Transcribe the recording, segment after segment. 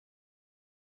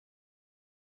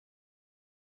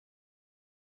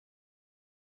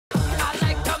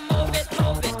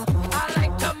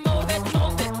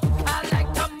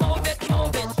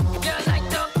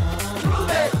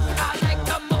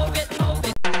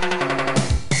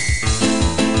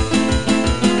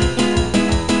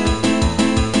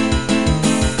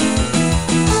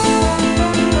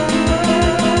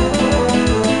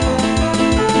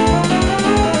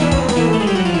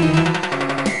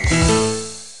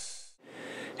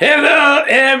Hello,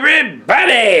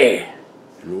 everybody,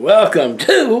 and welcome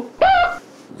to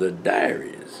the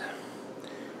Diaries.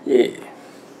 Yeah.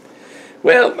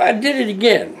 Well, I did it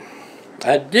again.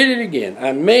 I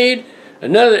made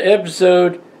another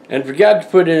episode and forgot to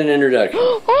put in an introduction.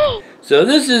 So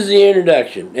this is the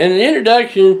introduction, and the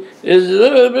introduction is a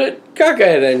little bit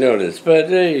cockeyed, I noticed, but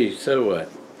hey, so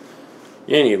what?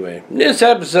 Anyway, this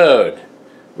episode,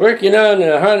 working on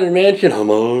the Haunted Mansion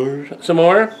some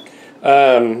more.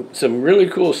 Some really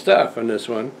cool stuff on this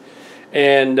one,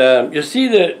 and you'll see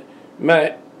that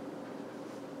my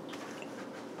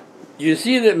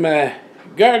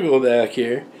gargoyle back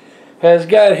here has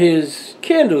got his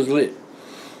candles lit.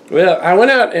 Well, I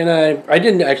went out and I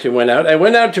didn't actually went out. I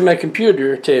went out to my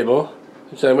computer table,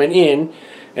 so I went in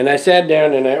and I sat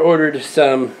down and I ordered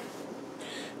some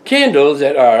candles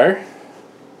that are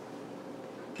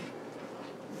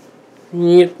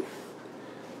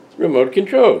remote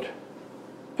controlled.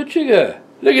 Pachiga.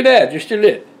 Look at that, they're still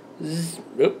lit.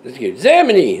 Oh, that's good.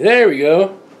 Zamini, there we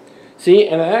go. See,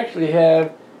 and I actually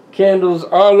have candles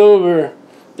all over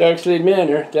Darkslade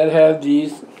Manor that have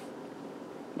these.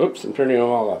 Oops, I'm turning them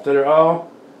all off. That are all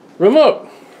remote.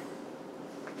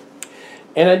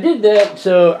 And I did that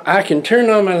so I can turn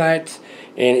on my lights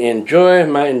and enjoy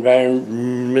my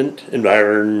environment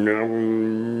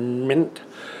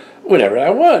whenever I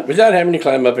want, without having to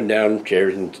climb up and down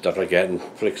chairs and stuff like that and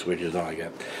flick switches and all like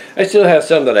that. I still have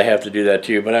some that I have to do that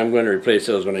too, but I'm going to replace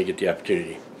those when I get the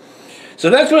opportunity. So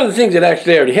that's one of the things that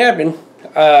actually already happened.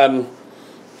 And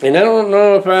I don't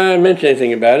know if I mentioned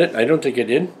anything about it. I don't think I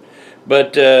did.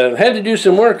 But I had to do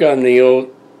some work on the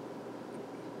old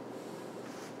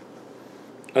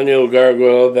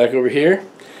gargoyle back over here,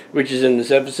 which is in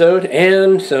this episode,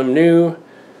 and some new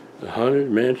Haunted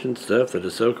Mansion stuff that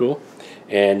is so cool.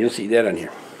 And you'll see that on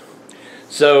here.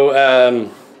 So,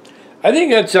 I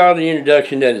think that's all the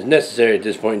introduction that is necessary at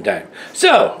this point in time.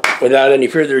 So, without any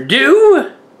further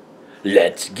ado,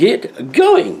 let's get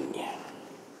going.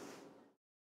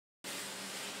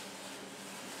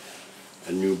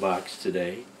 A new box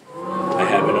today. I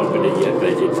haven't opened it yet, but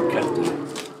I did cut the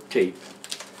tape.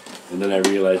 And then I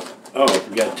realized, oh, I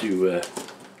forgot to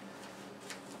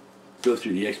go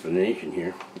through the explanation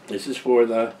here. This is for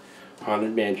the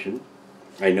Haunted Mansion.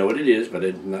 I know what it is, but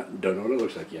I don't know what it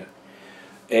looks like yet.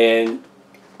 And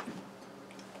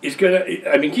it's gonna.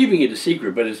 I've been keeping it a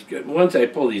secret, but once I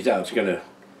pull these out, it's gonna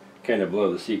kind of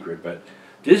blow the secret. But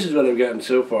this is what I've gotten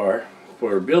so far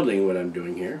for building what I'm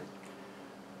doing here.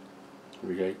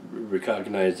 We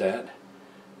recognize that.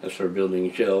 That's for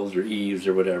building shelves or eaves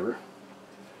or whatever.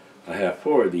 I have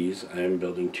 4 of these. I am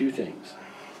building 2 things.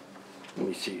 Let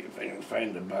me see if I can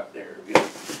find the bot. There we go.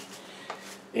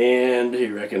 And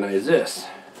you recognize this.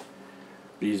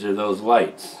 These are those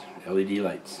lights, LED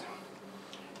lights.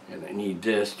 And I need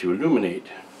this to illuminate.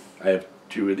 I have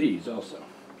 2 of these also.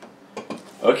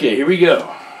 Okay, here we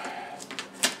go.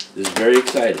 This is very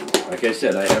exciting. Like I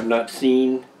said, I have not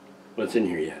seen what's in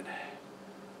here yet.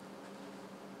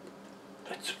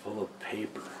 It's full of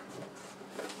paper.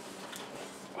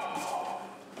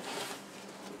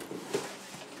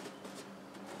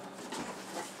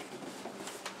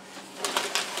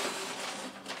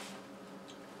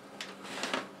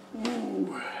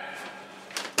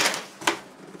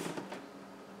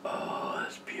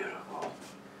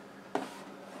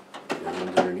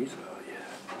 Underneath, oh yeah.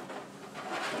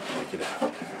 Check it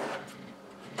out.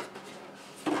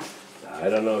 Now, I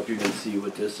don't know if you can see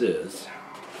what this is,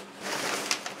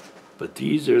 but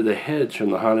these are the heads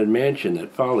from the Haunted Mansion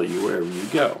that follow you wherever you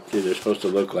go. See, they're supposed to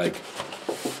look like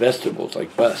vegetables,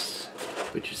 like busts,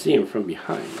 but you see them from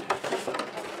behind,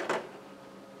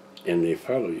 and they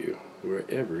follow you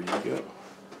wherever you go.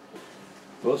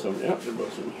 Both of them, yep, they're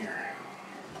both in here.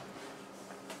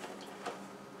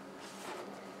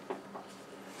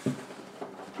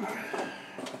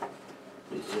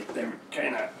 They're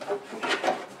kind of.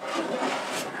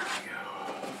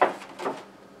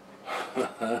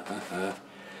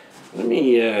 Let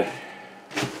me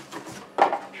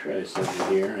try something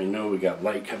here. I know we got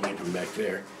light coming from back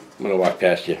there. I'm going to walk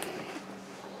past you.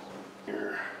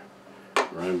 Here.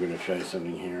 Or I'm going to try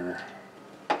something here.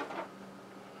 Oh,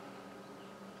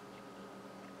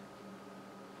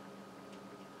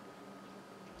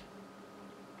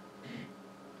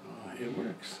 it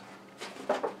works.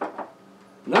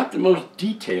 Not the most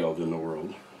detailed in the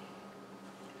world,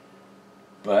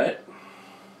 but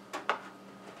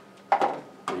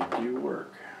they do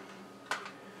work.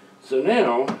 So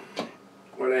now,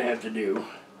 what I have to do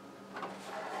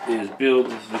is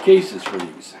build the cases for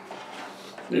these.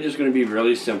 They're just going to be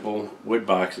really simple wood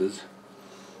boxes.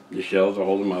 The shelves will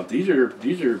hold them up. These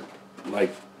are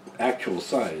like actual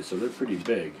size, so they're pretty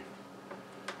big.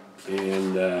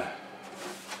 And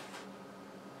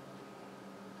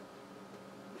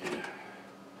yeah.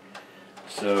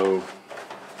 So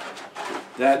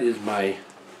that is my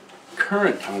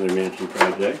current Haunted Mansion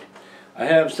project. I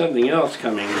have something else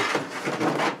coming,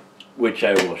 which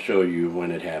I will show you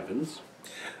when it happens.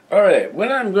 Alright,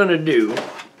 what I'm going to do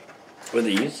with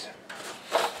these,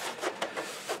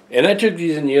 and I took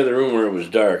these in the other room where it was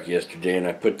dark yesterday, and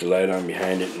I put the light on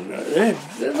behind it, and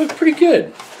they look pretty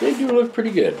good. They do look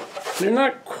pretty good. They're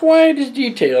not quite as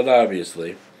detailed,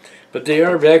 obviously, but they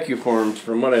are vacuum forms,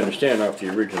 from what I understand, off the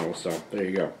original, so there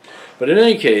you go. But in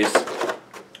any case,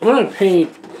 I'm going to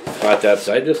paint, not that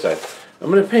side, this side.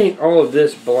 I'm going to paint all of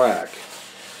this black.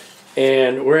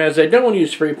 And whereas I don't want to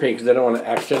use spray paint because I don't want to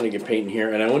accidentally get paint in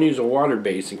here, and I want to use a water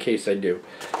base in case I do,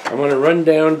 I'm going to run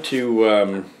down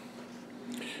to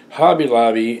Hobby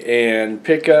Lobby and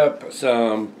pick up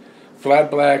some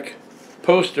flat black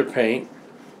poster paint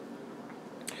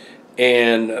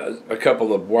and a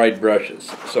couple of wide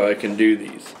brushes so I can do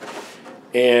these.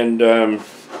 And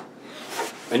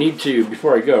I need to,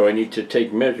 before I go, I need to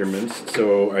take measurements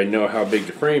so I know how big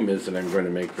the frame is that I'm going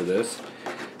to make for this.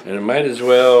 And I might as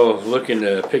well look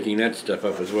into picking that stuff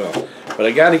up as well. But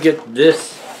I got to get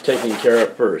this taken care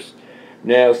of first.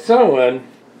 Now, someone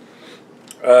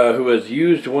who has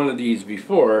used one of these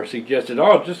before suggested,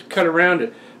 oh, just cut around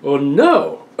it. Well,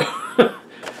 no.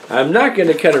 I'm not going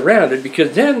to cut around it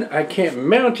because then I can't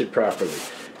mount it properly.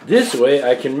 This way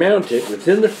I can mount it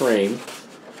within the frame,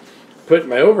 put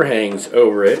my overhangs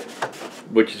over it,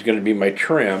 which is going to be my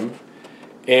trim,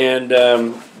 and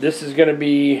this is going to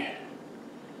be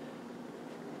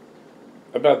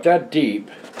about that deep.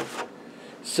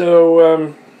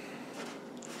 So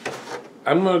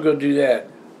I'm going to go do that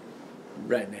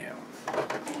right now.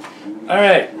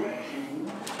 Alright,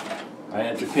 I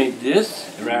have to paint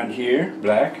this around here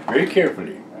black very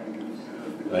carefully.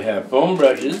 I have foam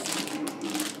brushes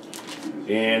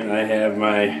and I have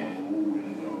my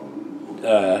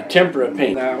tempera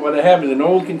paint. Now what I have is an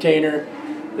old container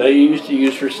that I used to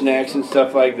use for snacks and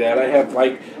stuff like that. I have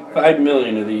like 5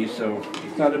 million of these, so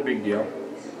it's not a big deal.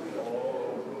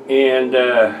 And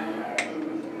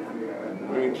I'm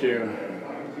going to,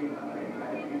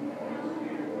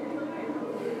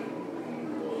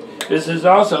 this is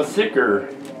also thicker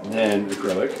than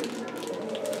acrylic,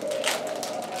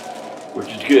 which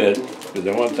is good because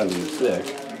I want something that's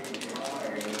thick.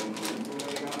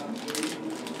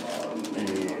 And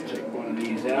I'll take one of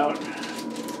these out.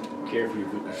 Carefully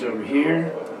put this over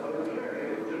here.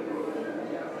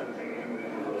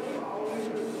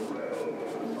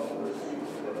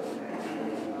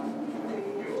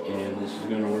 And this is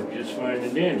going to work just fine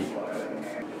and dandy.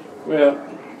 Well,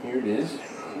 here it is.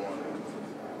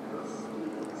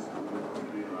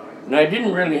 Now I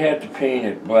didn't really have to paint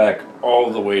it black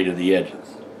all the way to the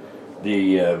edges.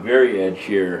 The very edge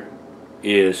here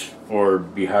is for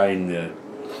behind the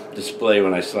display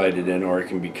when I slide it in, or it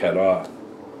can be cut off.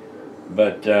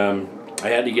 But I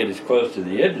had to get as close to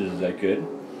the edges as I could.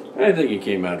 I think it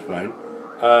came out fine.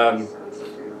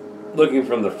 Looking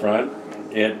from the front,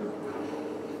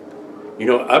 you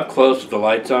know, up close with the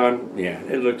lights on, yeah,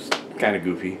 it looks kind of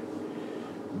goofy.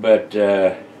 But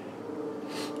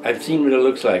I've seen what it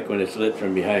looks like when it's lit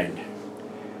from behind.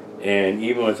 And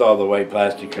even with all the white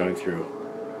plastic showing through,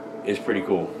 it's pretty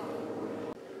cool.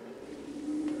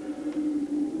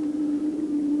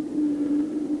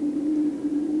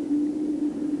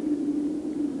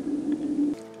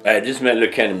 This might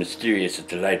look kind of mysterious with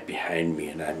the light behind me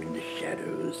and I'm in the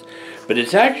shadows. But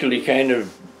it's actually kind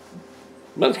of,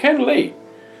 well, it's kind of late.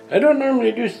 I don't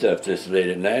normally do stuff this late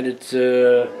at night. It's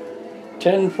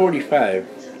 10:45.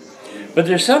 But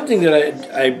there's something that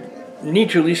I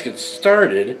need to at least get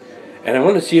started, and I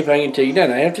want to see if I can take it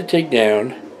down. I have to take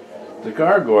down the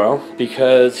Gargoyle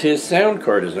because his sound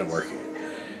card isn't working.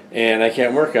 And I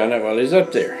can't work on it while he's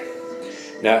up there.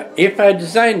 Now, if I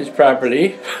design this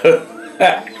properly,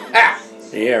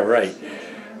 yeah, right,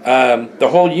 the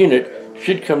whole unit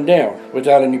should come down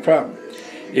without any problem.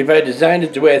 If I designed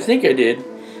it the way I think I did,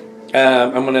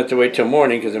 I'm going to have to wait till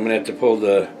morning because I'm going to have to pull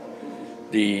the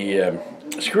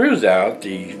screws out,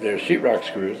 they're sheetrock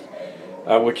screws,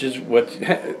 which is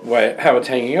how it's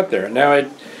hanging up there. Now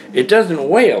it doesn't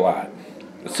weigh a lot,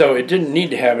 so it didn't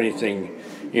need to have anything,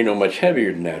 you know, much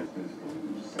heavier than that.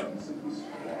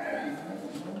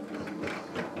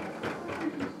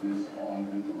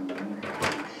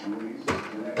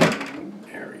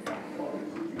 There we go.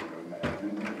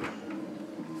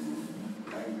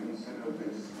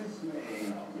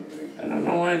 I don't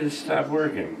know why this stopped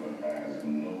working.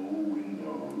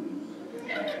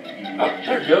 Oh,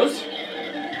 there it goes.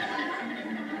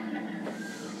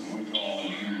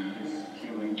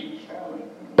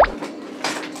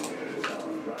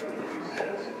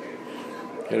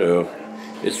 Hello.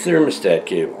 It's thermostat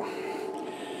cable.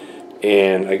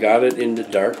 And I got it in the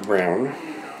dark brown.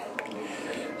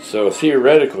 So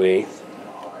theoretically,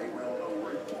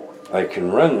 I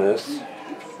can run this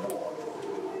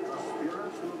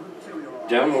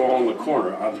down the wall in the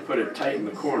corner. I'll just put it tight in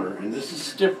the corner. And this is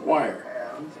stiff wire.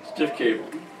 Stiff cable.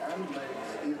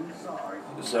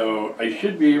 So I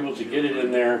should be able to get it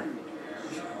in there,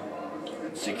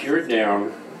 secure it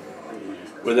down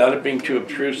without it being too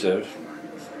obtrusive,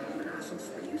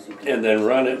 and then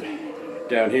run it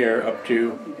down here up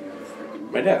to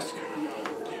my desk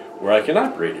where I can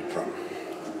operate it from.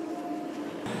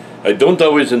 I don't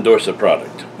always endorse a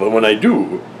product, but when I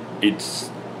do,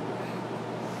 it's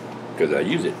because I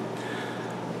use it.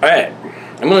 Alright,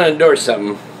 I'm going to endorse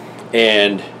something,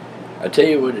 and I'll tell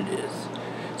you what it is.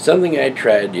 Something I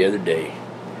tried the other day,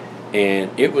 and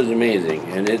it was amazing.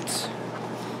 And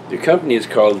the company is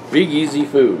called Big Easy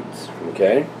Foods,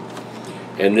 okay?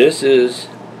 And this is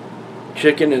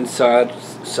chicken and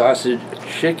sausage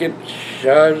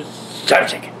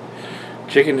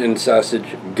and sausage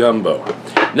gumbo.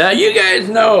 Now you guys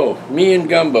know me and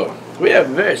gumbo. We have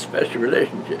a very special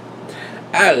relationship.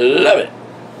 I love it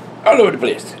all over the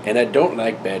place, and I don't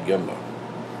like bad gumbo.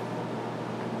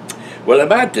 Well, I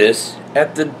bought this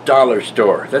at the dollar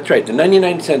store. That's right, the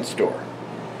 99-cent store.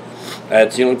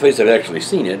 That's the only place I've actually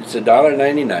seen it. It's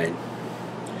 $1.99.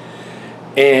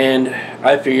 And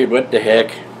I figured, what the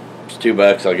heck? It's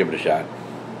 $2. I'll give it a shot.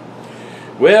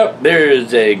 Well, there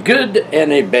is a good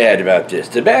and a bad about this.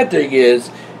 The bad thing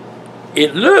is,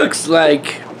 it looks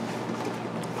like,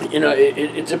 you know,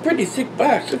 it's a pretty thick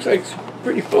box. Looks like it's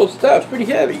pretty full stuff. Pretty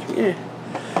heavy. Yeah.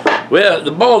 Well,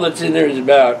 the bowl that's in there is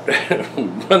about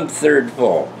 1/3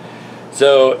 full.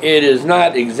 So it is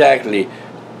not exactly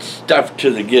stuffed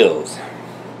to the gills.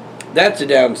 That's the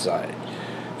downside.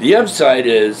 The upside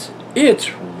is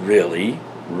it's really,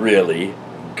 really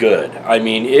good. I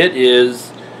mean, it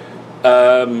is,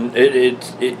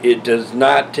 it does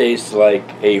not taste like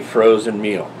a frozen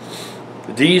meal.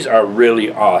 These are really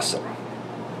awesome.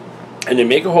 And they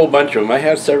make a whole bunch of them. I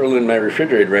have several in my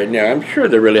refrigerator right now. I'm sure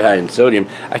they're really high in sodium.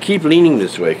 I keep leaning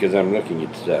this way because I'm looking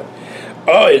at stuff.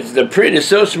 Oh, the print is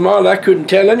so small I couldn't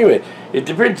tell anyway. If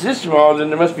the print's this small, then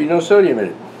there must be no sodium in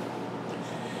it.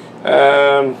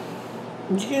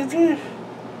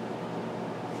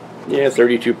 Yeah,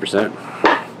 32%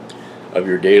 of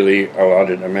your daily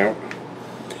allotted amount.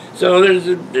 So there's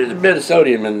a bit of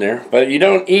sodium in there, but you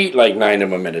don't eat like 9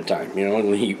 of them at a time. You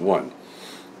only eat one.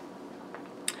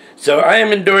 So I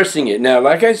am endorsing it. Now,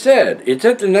 like I said, it's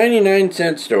at the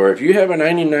 99-cent store. If you have a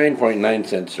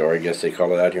 99.9-cent store, I guess they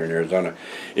call it out here in Arizona.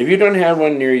 If you don't have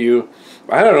one near you,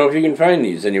 I don't know if you can find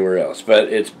these anywhere else. But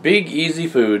it's Big Easy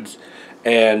Foods,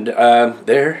 and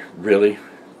they're really,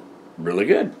 really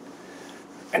good.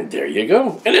 And there you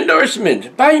go. An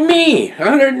endorsement by me.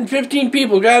 115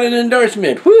 people got an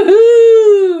endorsement.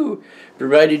 Woohoo!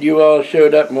 Provided you all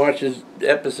showed up and watched this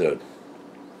episode.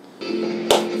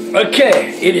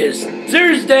 Okay, it is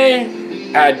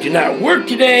Thursday. I do not work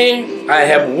today. I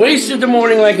have wasted the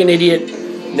morning like an idiot.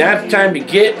 Now it's time to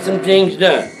get some things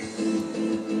done.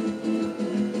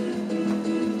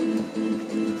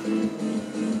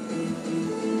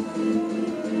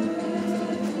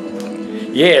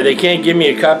 Yeah, they can't give me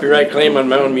a copyright claim on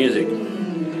my own music.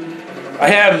 I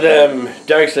have the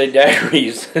Darkslade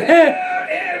Diaries.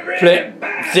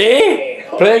 See?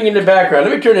 Playing in the background.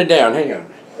 Let me turn it down. Hang on.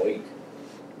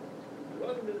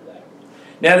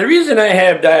 Now, the reason I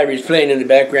have Diaries playing in the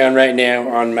background right now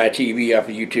on my TV off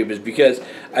of YouTube is because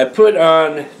I put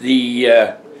on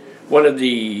the one of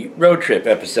the road trip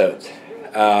episodes,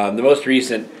 the most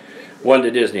recent one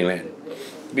to Disneyland,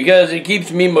 because it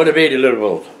keeps me motivated a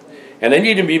little bit, and I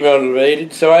need to be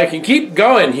motivated so I can keep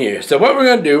going here. So what we're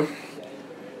going to do,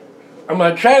 I'm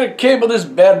going to try to cable this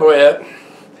bad boy up.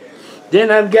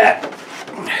 Then I've got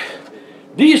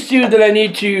these two that I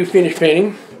need to finish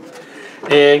painting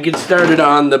and get started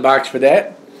on the box for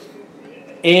that.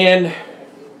 And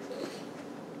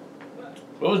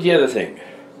what was the other thing?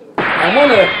 I want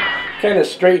to kind of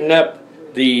straighten up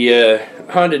the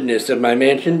hauntedness of my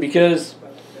mansion, because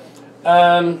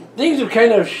things have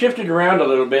kind of shifted around a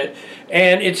little bit,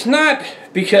 and it's not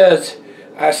because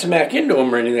I smack into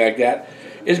them or anything like that.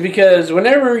 It's because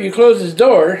whenever you close this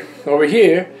door over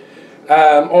here,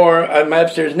 or my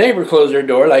upstairs neighbor closes their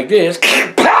door like this,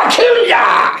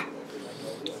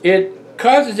 it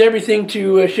causes everything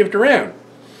to shift around.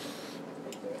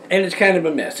 And it's kind of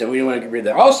a mess, and we don't want to get rid of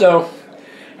that. Also,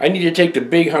 I need to take the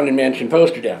big Haunted Mansion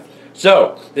poster down.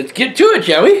 So, let's get to it,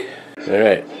 shall we?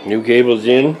 Alright, new cable's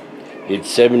in. It's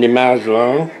 70 miles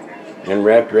long and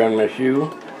wrapped around my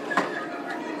shoe.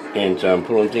 And so I'm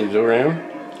pulling things around.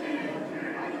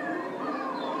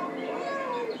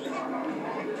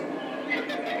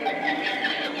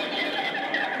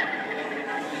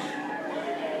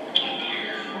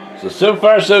 So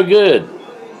far so good.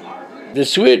 The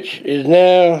switch is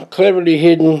now cleverly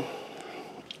hidden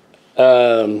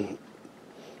by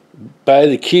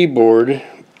the keyboard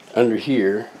under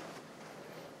here.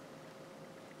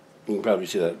 You can probably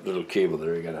see that little cable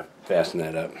there. You gotta fasten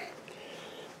that up.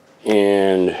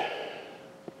 And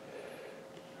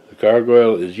the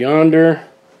gargoyle is yonder.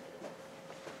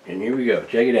 And here we go.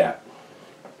 Check it out.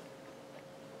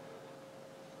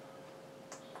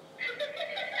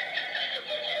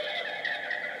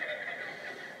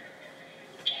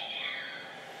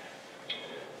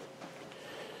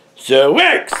 So it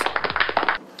works!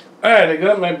 Alright, I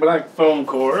got my black foam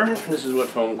core. This is what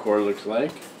foam core looks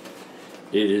like.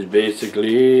 It is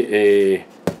basically a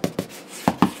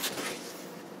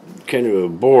kind of a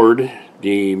board.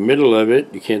 The middle of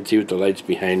it, you can't see with the lights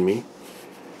behind me,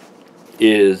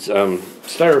 is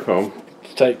styrofoam.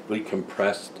 It's tightly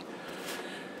compressed.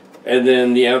 And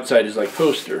then the outside is like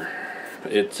poster.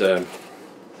 It's a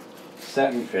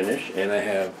satin finish, and I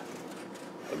have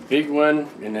a big one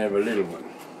and I have a little one.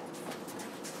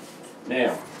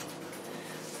 Now,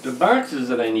 the boxes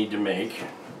that I need to make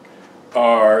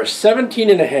are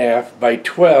 17.5 by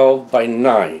 12 by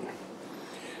 9.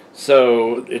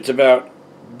 So it's about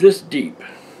this deep.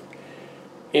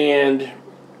 And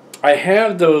I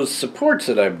have those supports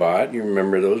that I bought. You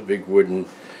remember those big wooden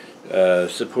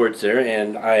supports there,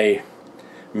 and I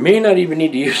may not even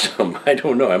need to use them. I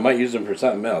don't know. I might use them for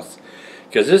something else,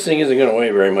 because this thing isn't going to weigh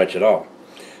very much at all.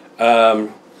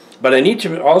 But I need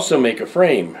to also make a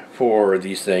frame for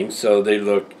these things so they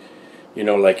look, you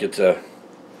know, like it's a,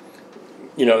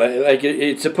 you know, like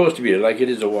it's supposed to be, like it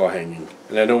is a wall hanging.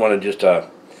 And I don't want just a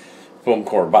foam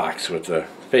core box with a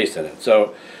face in it.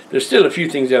 So there's still a few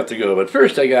things out to go. But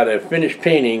first I got to finish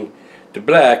painting the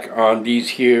black on these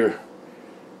here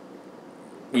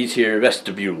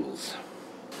vestibules.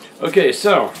 Okay,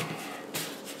 so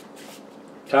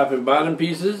top and bottom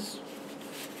pieces,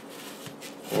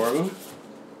 4 of them.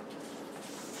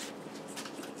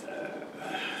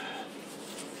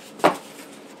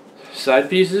 Side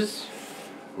pieces,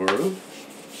 4 of them.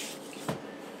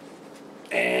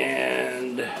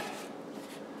 And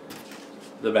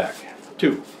the back,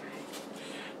 2.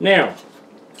 Now,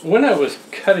 when I was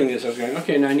cutting this, I was going,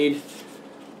 okay, now I need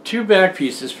 2 back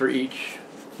pieces for each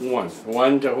one.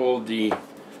 One to hold the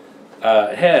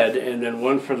head, and then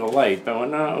one for the light. But I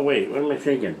went, no, wait, what am I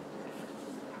thinking?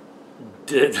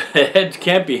 The head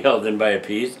can't be held in by a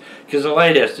piece, because the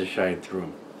light has to shine through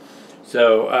them.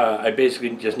 So I basically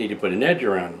just need to put an edge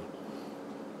around them.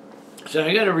 So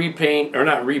I got to repaint, or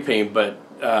not repaint, but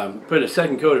put a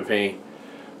second coat of paint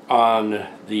on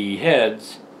the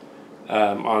heads,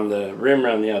 on the rim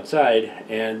around the outside,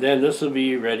 and then this will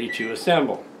be ready to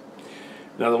assemble.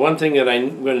 Now the one thing that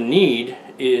I'm going to need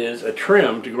is a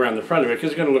trim to go around the front of it,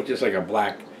 because it's going to look just like a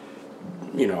black,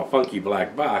 you know, funky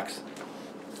black box.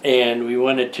 And we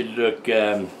want it to look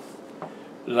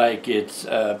like it's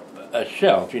a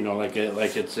shelf, you know, like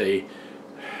it's a,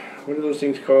 what are those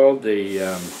things called?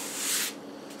 The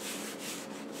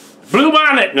blue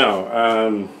bonnet?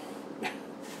 No,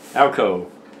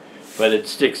 alcove. But it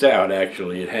sticks out,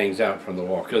 actually. It hangs out from the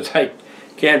wall, because I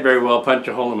can't very well punch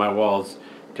a hole in my walls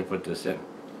to put this in.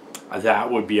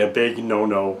 That would be a big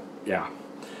no-no. Yeah.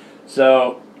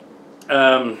 So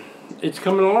it's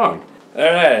coming along.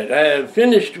 Alright, I have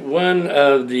finished one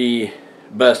of the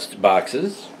bust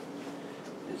boxes.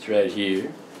 It's right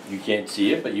here. You can't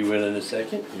see it, but you will in a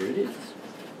second. Here it is.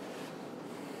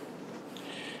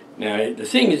 Now, the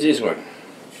thing is this one.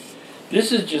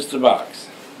 This is just the box,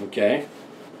 okay?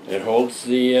 It holds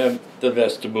the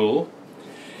vestibule,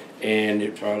 and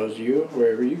it follows you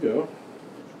wherever you go.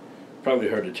 Probably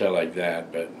hard to tell like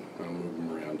that, but I'll move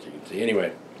them around so you can see.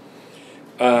 Anyway,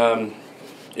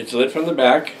 it's lit from the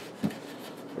back.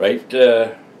 Right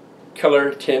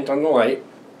color tint on the light.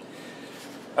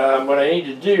 What I need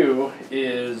to do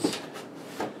is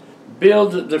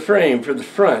build the frame for the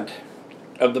front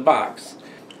of the box.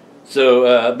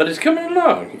 So, but it's coming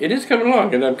along. It is coming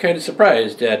along, and I'm kind of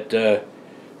surprised at the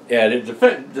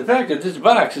fact that this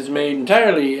box is made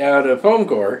entirely out of foam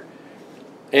core,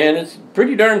 and it's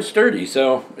pretty darn sturdy.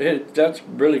 So that's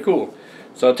really cool.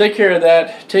 So I'll take care of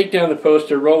that. Take down the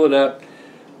poster, roll it up.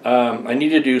 I need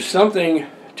to do something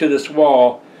to this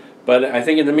wall, but I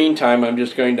think in the meantime I'm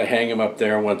just going to hang them up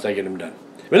there once I get them done.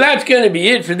 Well, that's going to be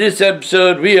it for this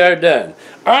episode. We are done.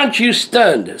 Aren't you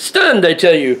stunned? Stunned, I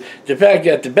tell you, the fact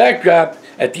that the backdrop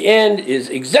at the end is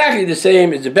exactly the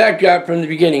same as the backdrop from the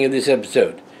beginning of this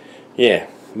episode. Yeah.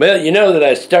 Well, you know that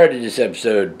I started this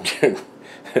episode.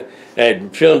 I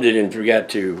had filmed it and forgot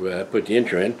to put the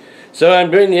intro in. So I'm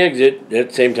doing the exit at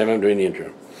the same time I'm doing the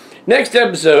intro. Next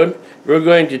episode, we're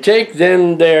going to take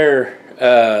them their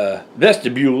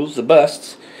vestibules, the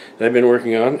busts that I've been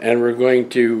working on, and we're going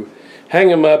to hang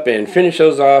them up and finish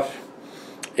those off.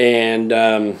 And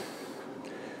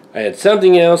I had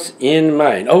something else in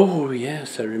mind. Oh,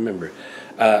 yes, I remember.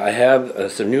 I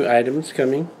have some new items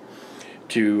coming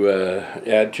to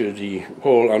add to the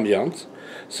whole ambiance.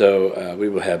 So we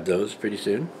will have those pretty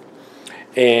soon.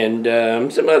 And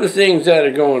some other things that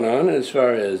are going on as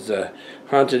far as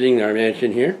haunting our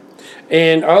mansion here.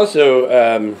 And also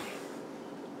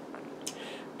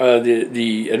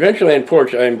the Adventureland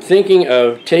porch, I'm thinking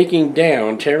of tearing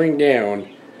down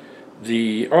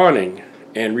the awning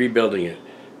and rebuilding it.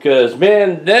 Because,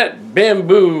 man, that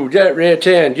bamboo, that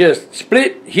rattan just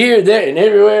split here, there, and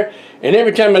everywhere. And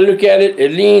every time I look at it,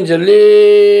 it leans a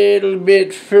little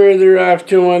bit further off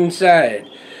to one side.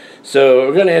 So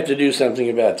we're going to have to do something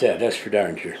about that. That's for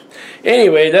darn sure.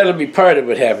 Anyway, that'll be part of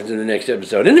what happens in the next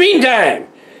episode. In the meantime,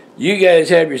 you guys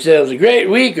have yourselves a great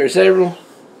week or several.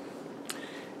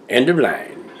 End of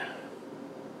line.